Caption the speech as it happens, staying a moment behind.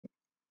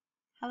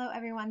Hello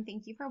everyone,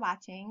 thank you for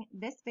watching.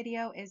 This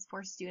video is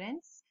for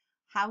students,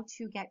 how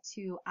to get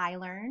to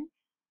iLearn,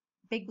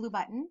 Big Blue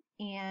Button,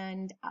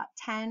 and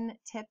 10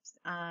 tips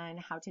on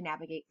how to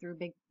navigate through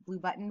Big Blue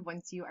Button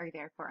once you are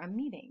there for a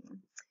meeting.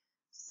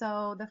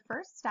 So the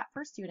first step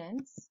for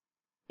students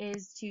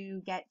is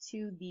to get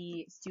to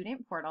the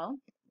student portal,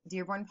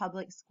 Dearborn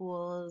Public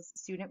Schools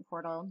student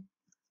portal.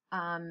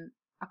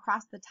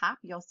 Across the top,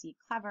 you'll see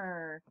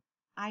Clever,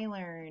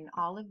 iLearn,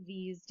 all of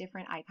these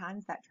different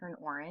icons that turn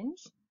orange.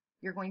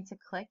 You're going to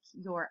click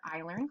your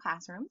iLearn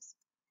classrooms.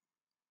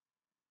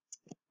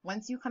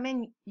 Once you come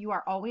in, you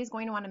are always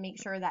going to want to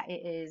make sure that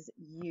it is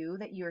you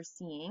that you're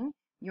seeing.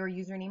 Your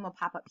username will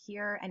pop up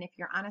here, and if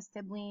you're on a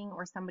sibling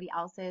or somebody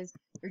else's,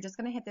 you're just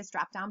going to hit this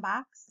drop-down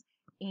box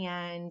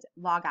and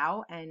log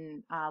out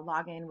and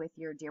log in with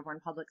your Dearborn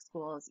Public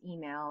Schools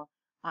email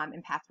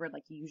and password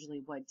like you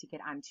usually would to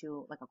get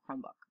onto like a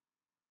Chromebook.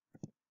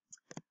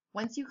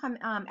 Once you come,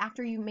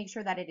 after you make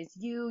sure that it is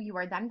you, you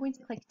are then going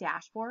to click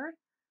Dashboard.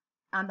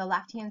 On the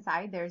left-hand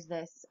side, there's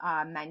this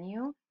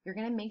menu. You're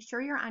going to make sure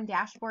you're on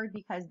Dashboard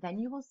because then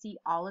you will see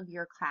all of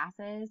your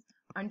classes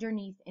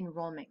underneath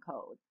enrollment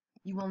code.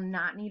 You will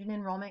not need an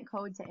enrollment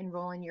code to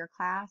enroll in your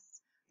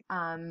class.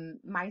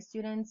 My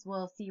students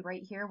will see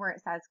right here where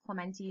it says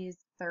Clementi's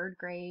third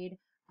grade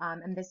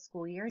in this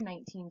school year,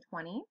 19 and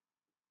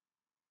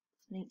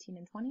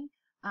 20.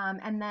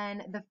 And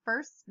then the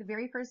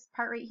very first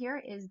part right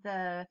here is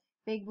the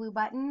big blue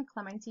button,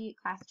 Clementi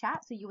class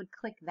chat. So you would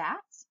click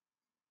that.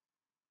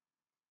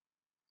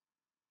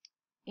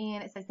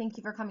 And it says, thank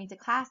you for coming to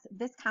class.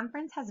 This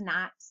conference has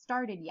not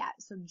started yet.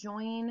 So the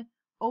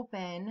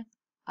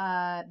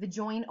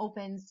join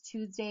opens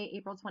Tuesday,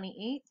 April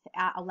 28th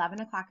at 11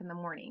 o'clock in the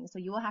morning. So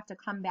you will have to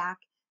come back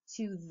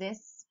to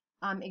this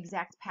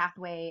exact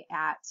pathway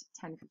at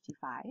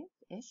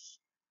 10:55-ish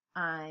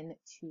on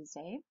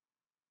Tuesday.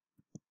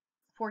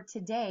 For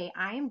today,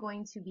 I am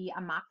going to be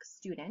a mock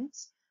student.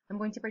 I'm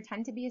going to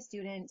pretend to be a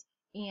student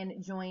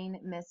and join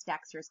Miss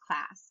Dexter's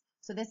class.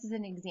 So this is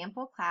an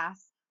example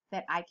class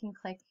that I can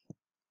click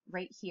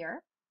right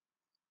here.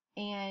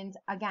 And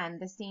again,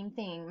 the same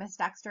thing, Miss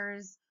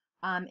Dexter's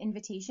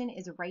invitation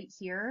is right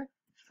here,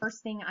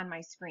 first thing on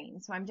my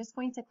screen. So I'm just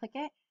going to click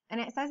it,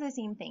 and it says the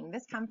same thing.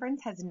 This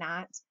conference has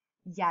not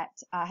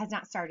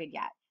started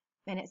yet.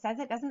 And it says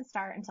it doesn't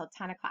start until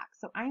 10 o'clock.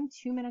 So I'm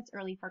 2 minutes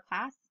early for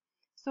class.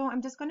 So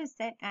I'm just going to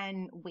sit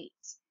and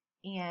wait.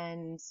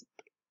 And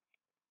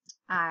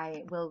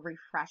I will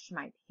refresh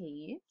my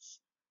page.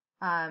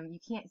 You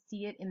can't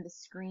see it in the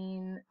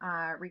screen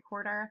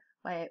recorder,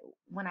 but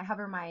when I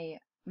hover my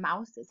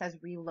mouse, it says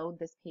reload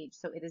this page.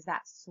 So it is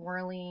that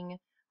swirling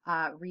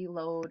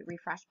reload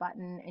refresh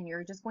button, and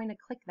you're just going to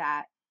click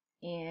that.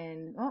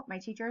 And oh, my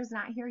teacher is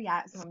not here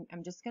yet, so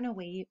I'm just going to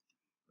wait.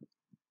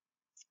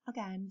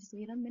 Again, just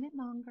wait a minute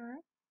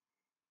longer.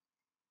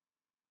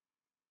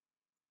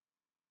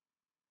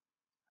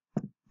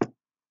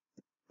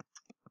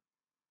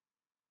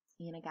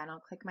 And again,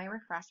 I'll click my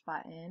refresh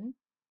button.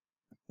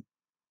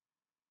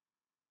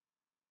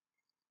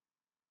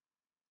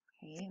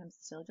 Okay, I'm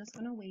still just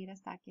going to wait a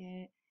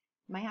second.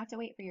 You might have to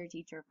wait for your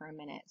teacher for a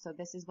minute. So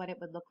this is what it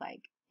would look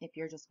like if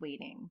you're just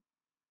waiting.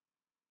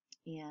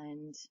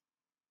 And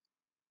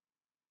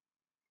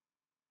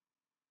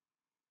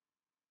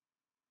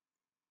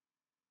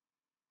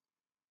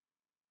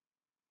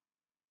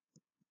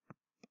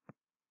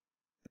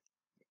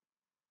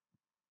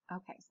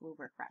okay, so we'll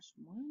refresh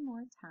one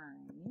more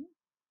time.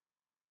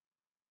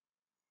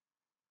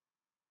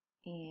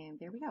 And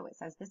there we go. It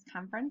says this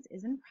conference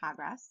is in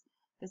progress.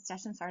 This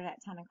session started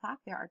at 10 o'clock.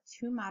 There are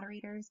 2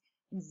 moderators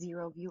and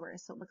 0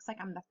 viewers. So it looks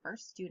like I'm the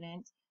first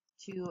student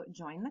to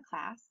join the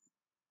class.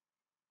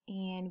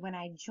 And when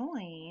I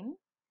join,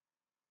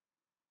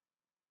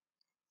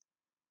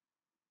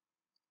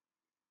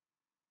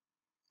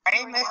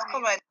 Hi, Miss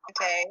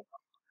Clemente.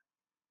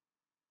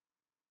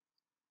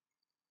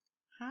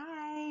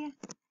 hi.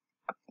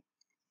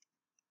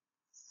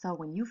 So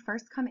when you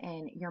first come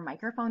in, your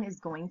microphone is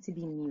going to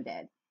be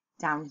muted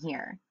down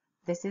here.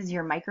 This is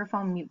your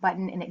microphone mute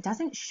button, and it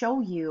doesn't show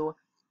you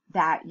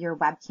that your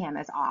webcam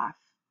is off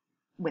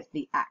with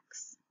the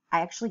X.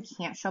 I actually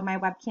can't show my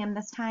webcam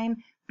this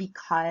time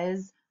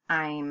because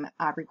I'm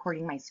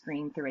recording my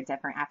screen through a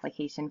different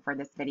application for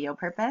this video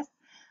purpose.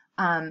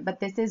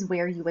 But this is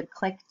where you would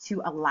click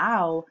to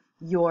allow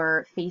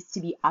your face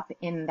to be up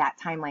in that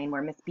timeline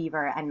where Miss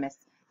Beaver and Miss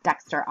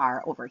Dexter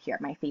are over here.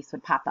 My face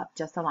would pop up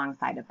just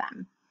alongside of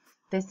them.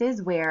 This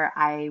is where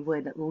I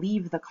would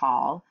leave the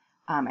call,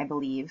 I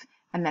believe,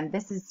 and then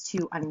this is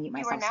to unmute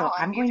myself. So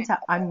I'm going to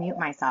unmute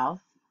myself.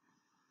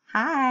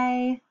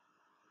 Hi.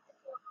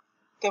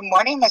 Good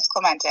morning, Miss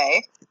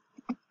Clemente.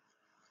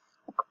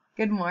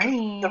 Good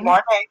morning. Good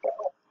morning.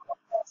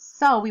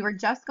 So we were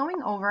just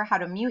going over how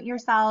to mute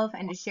yourself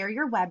and to share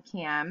your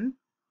webcam.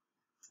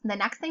 The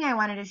next thing I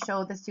wanted to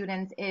show the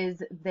students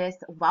is this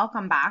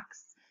welcome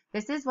box.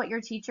 This is what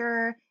your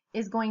teacher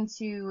is going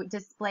to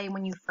display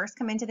when you first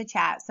come into the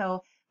chat.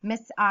 So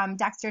Miss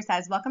Dexter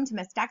says, welcome to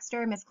Miss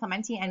Dexter, Miss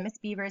Clementi, and Miss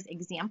Beaver's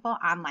example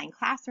online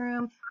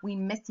classroom. We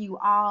miss you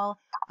all.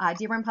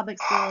 Dearborn Public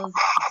Schools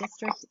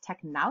District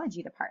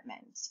Technology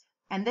Department.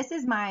 And this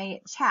is my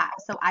chat,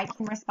 so I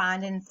can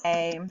respond and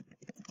say,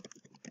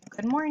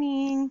 good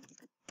morning.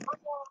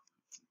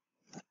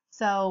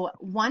 So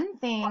another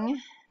thing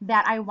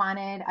that I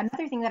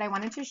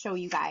wanted to show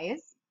you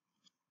guys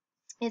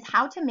is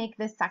how to make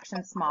this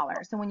section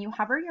smaller. So when you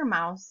hover your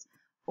mouse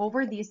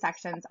over these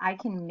sections, I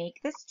can make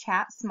this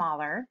chat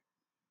smaller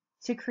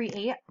to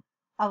create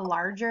a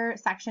larger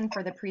section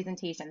for the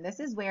presentation. This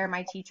is where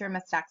my teacher,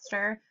 Miss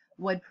Dexter,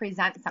 would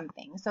present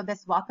something. So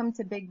this welcome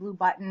to Big Blue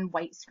Button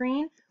white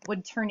screen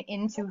would turn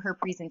into her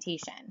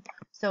presentation.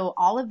 So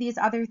all of these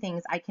other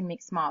things I can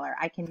make smaller.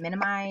 I can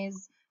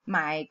minimize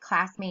my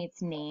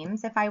classmates'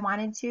 names if I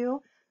wanted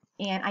to,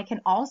 and I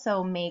can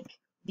also make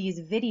these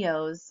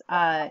videos,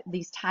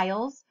 these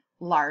tiles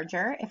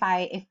larger.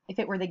 If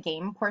it were the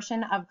game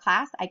portion of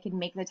class, I could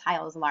make the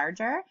tiles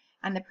larger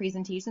and the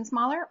presentation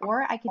smaller,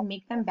 or I can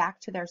make them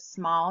back to their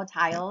small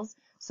tiles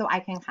so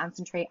I can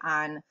concentrate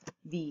on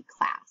the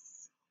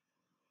class.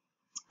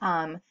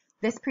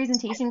 This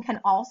presentation can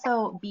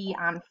also be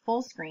on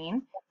full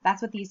screen.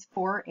 That's what these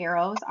 4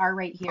 arrows are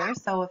right here.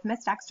 So if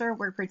Miss Dexter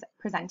were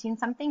presenting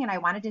something and I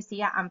wanted to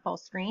see it on full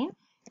screen,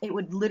 it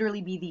would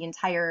literally be the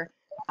entire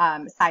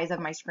size of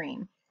my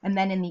screen. And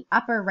then in the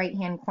upper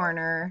right-hand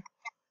corner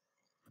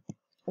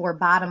or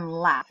bottom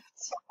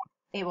left,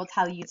 it will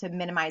tell you to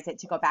minimize it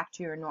to go back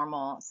to your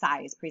normal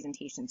size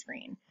presentation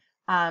screen.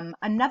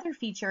 Another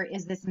feature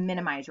is this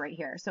minimize right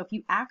here. So if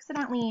you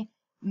accidentally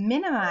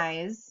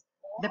minimize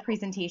the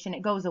presentation,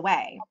 it goes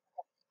away.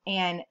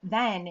 And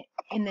then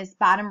in this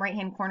bottom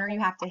right-hand corner, you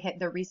have to hit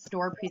the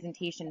restore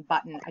presentation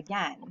button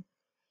again.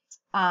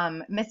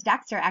 Miss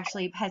Dexter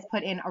actually has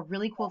put in a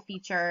really cool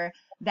feature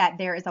that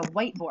there is a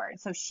whiteboard.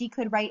 So she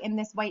could write in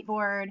this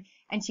whiteboard,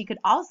 and she could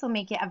also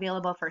make it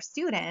available for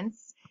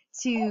students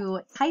to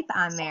type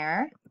on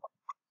there.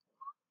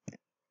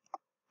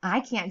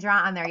 I can't draw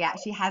on there yet.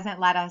 She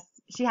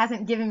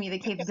hasn't given me the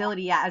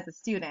capability yet as a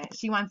student.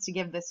 She wants to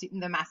give the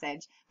student the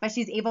message, but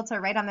she's able to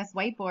write on this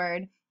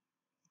whiteboard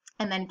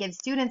and then give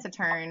students a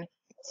turn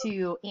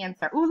to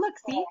answer. Ooh, look,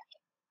 see?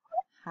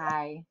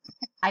 Hi.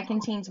 I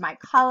can change my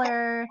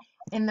color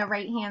in the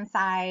right-hand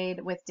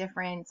side with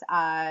different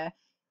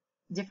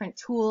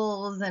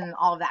tools and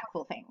all of that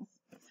cool things.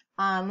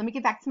 Let me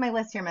get back to my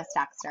list here, Miss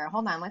Dexter.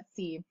 Hold on, let's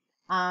see.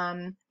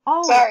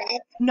 Oh, Sorry.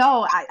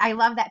 No, I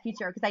love that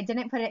feature because I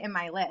didn't put it in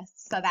my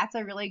list. So that's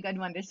a really good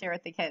one to share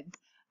with the kids.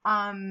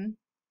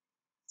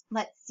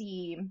 Let's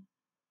see.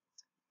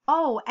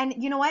 Oh, and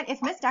you know what?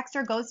 If Miss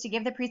Dexter goes to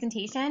give the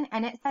presentation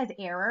and it says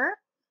error,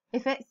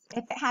 if it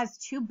has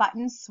 2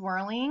 buttons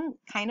swirling,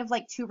 kind of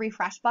like 2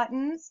 refresh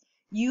buttons,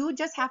 you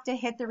just have to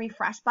hit the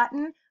refresh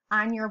button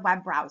on your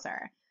web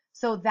browser.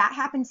 So that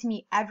happened to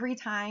me every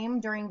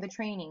time during the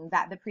training,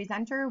 that the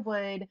presenter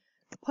would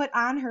put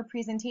on her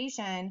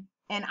presentation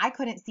and I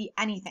couldn't see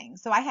anything.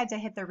 So I had to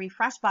hit the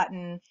refresh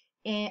button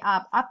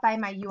up by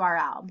my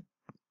URL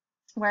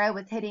where I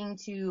was hitting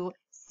to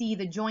see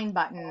the join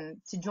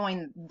button to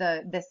join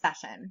this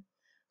session.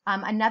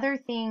 Another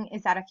thing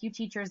is that a few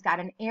teachers got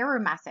an error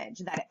message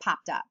that it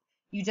popped up.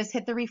 You just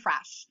hit the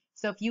refresh.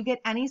 So if you get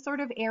any sort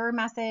of error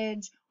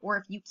message or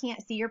if you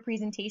can't see your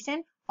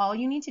presentation, all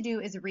you need to do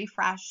is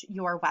refresh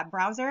your web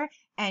browser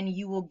and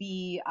you will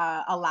be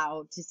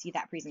allowed to see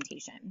that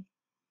presentation.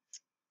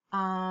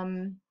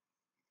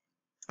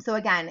 So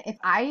again, if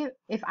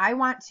I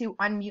want to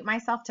unmute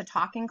myself to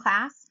talk in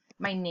class,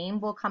 my name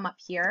will come up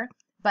here,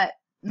 but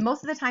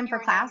most of the time for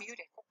class,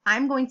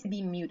 I'm going to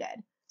be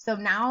muted. So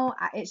now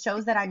it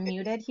shows that I'm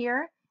muted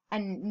here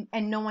and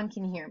no one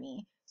can hear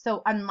me.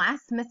 So unless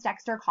Miss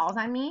Dexter calls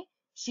on me,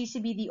 she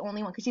should be the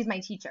only one, because she's my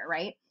teacher,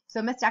 right?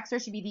 So Miss Dexter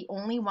should be the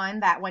only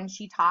one that when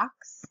she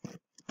talks,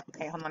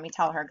 okay, hold on, let me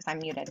tell her because I'm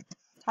muted.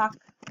 Talk,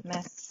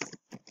 Miss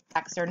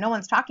Dexter. No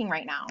one's talking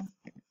right now.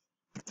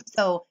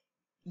 So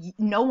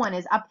no one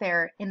is up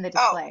there in the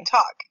display. Oh,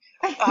 talk.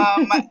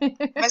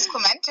 Miss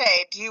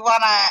Clemente, do you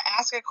want to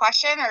ask a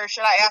question or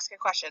should I ask a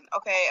question?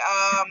 Okay,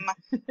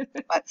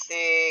 let's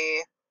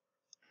see.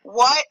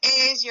 What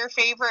is your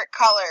favorite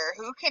color?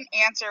 Who can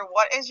answer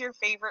what is your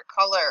favorite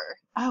color?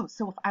 Oh,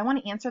 so if I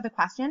want to answer the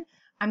question,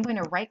 I'm going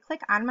to right-click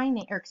on my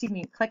name, or excuse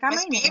me, click on my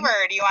name. Miss Beaver,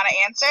 do you want to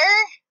answer?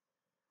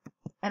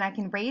 And I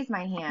can raise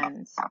my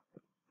hand.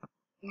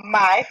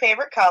 My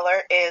favorite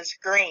color is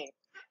green.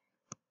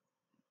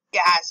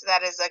 Yes,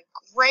 that is a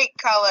great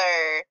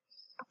color.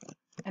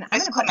 And I'm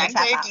Miss going to put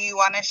Clemente, do you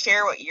want to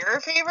share what your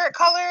favorite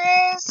color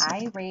is?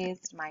 I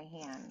raised my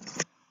hand.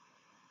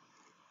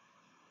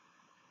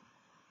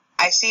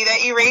 I see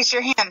that you raised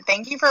your hand.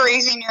 Thank you for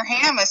raising your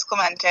hand, Miss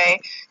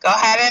Clemente. Go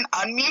ahead and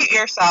unmute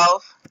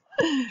yourself.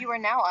 You are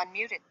now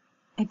unmuted.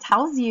 It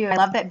tells you, I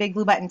love that big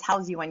blue button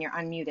tells you when you're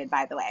unmuted,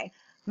 by the way.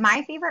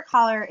 My favorite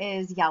color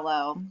is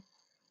yellow.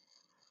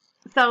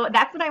 So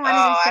that's what I wanted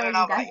to Oh, I show don't know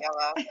you about guys.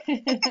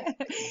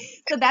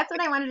 yellow. So that's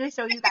what I wanted to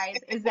show you guys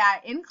is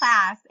that in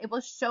class, it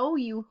will show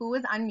you who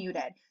is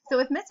unmuted. So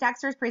if Miss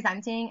Dexter is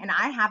presenting and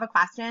I have a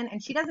question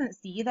and she doesn't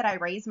see that I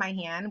raised my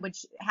hand,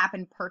 which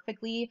happened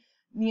perfectly,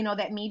 you know,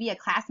 that maybe a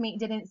classmate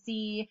didn't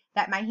see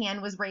that my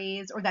hand was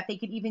raised or that they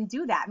could even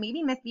do that.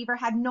 Maybe Miss Beaver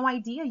had no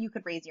idea you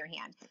could raise your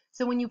hand.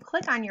 So when you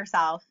click on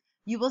yourself,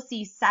 you will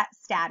see set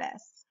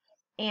status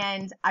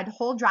and a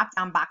whole drop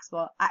down box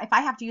will, if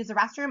I have to use the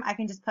restroom, I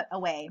can just put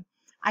away.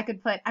 I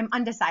could put, I'm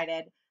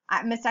undecided.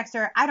 Miss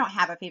Dexter, I don't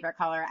have a favorite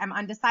color. I'm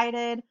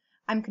undecided.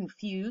 I'm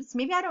confused.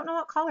 Maybe I don't know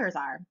what colors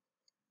are.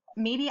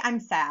 Maybe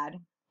I'm sad.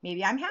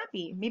 Maybe I'm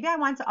happy. Maybe I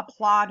want to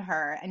applaud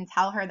her and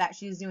tell her that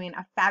she's doing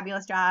a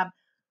fabulous job.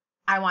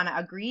 I want to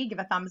agree, give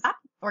a thumbs up,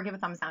 or give a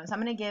thumbs down. So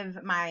I'm going to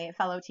give my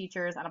fellow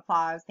teachers an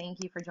applause. Thank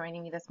you for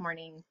joining me this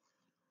morning.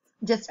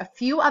 Just a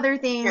few other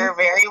things. You're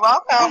very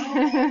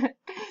welcome.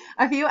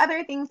 A few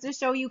other things to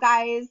show you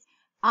guys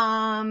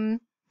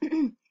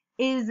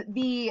is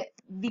the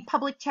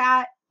public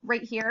chat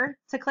right here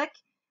to click,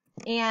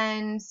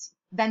 and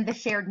then the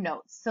shared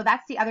notes. So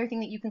that's the other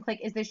thing that you can click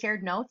is the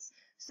shared notes.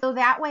 So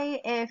that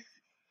way,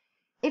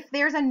 if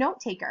there's a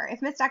note taker,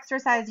 if Miss Dexter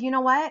says, you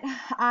know what,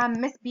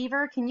 Miss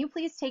Beaver, can you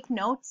please take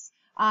notes?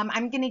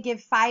 I'm going to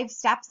give 5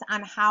 steps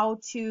on how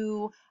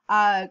to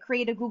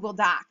create a Google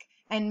Doc.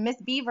 And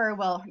Miss Beaver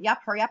will,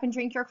 hurry up and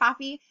drink your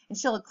coffee. And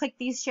she'll click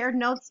these shared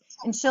notes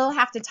and she'll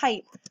have to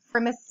type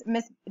for Miss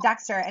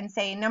Dexter and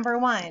say, number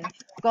 1,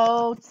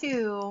 go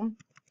to,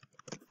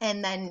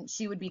 and then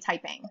she would be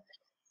typing.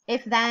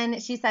 If then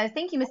she says,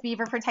 thank you, Miss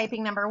Beaver, for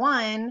typing number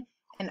 1,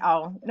 and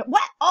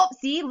what? Oh,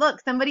 see,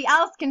 look, somebody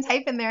else can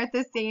type in there at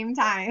the same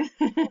time.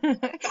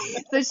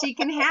 So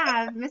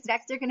Miss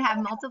Dexter can have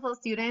multiple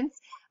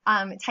students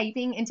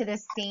typing into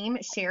this same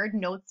shared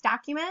notes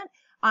document,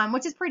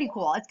 which is pretty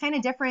cool. It's kind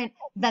of different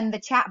than the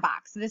chat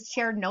box. This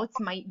shared notes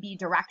might be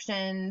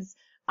directions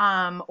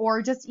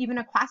or just even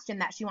a question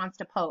that she wants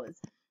to pose.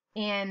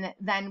 And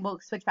then we'll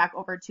switch back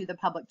over to the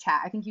public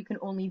chat. I think you can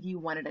only view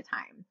one at a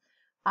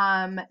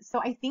time.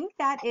 So I think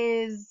that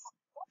is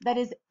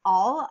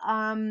all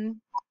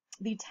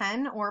the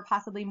 10 or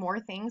possibly more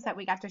things that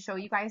we got to show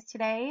you guys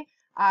today.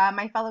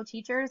 My fellow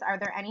teachers, are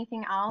there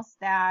anything else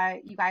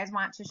that you guys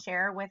want to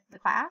share with the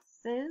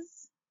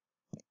classes?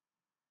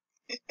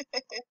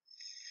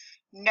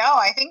 No,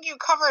 I think you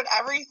covered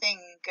everything.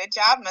 Good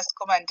job, Miss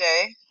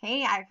Clemente.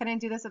 Hey, I couldn't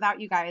do this without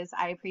you guys.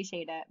 I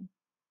appreciate it.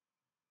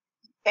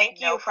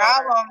 Thank you. No For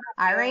problem.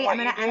 All right, I'm What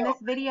going to you end do.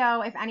 this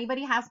video. If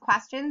anybody has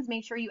questions,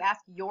 make sure you ask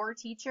your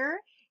teacher.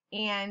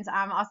 And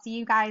I'll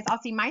see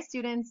my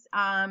students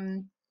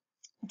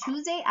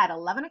Tuesday at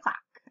 11 o'clock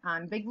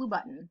on Big Blue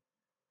Button.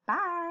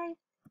 Bye.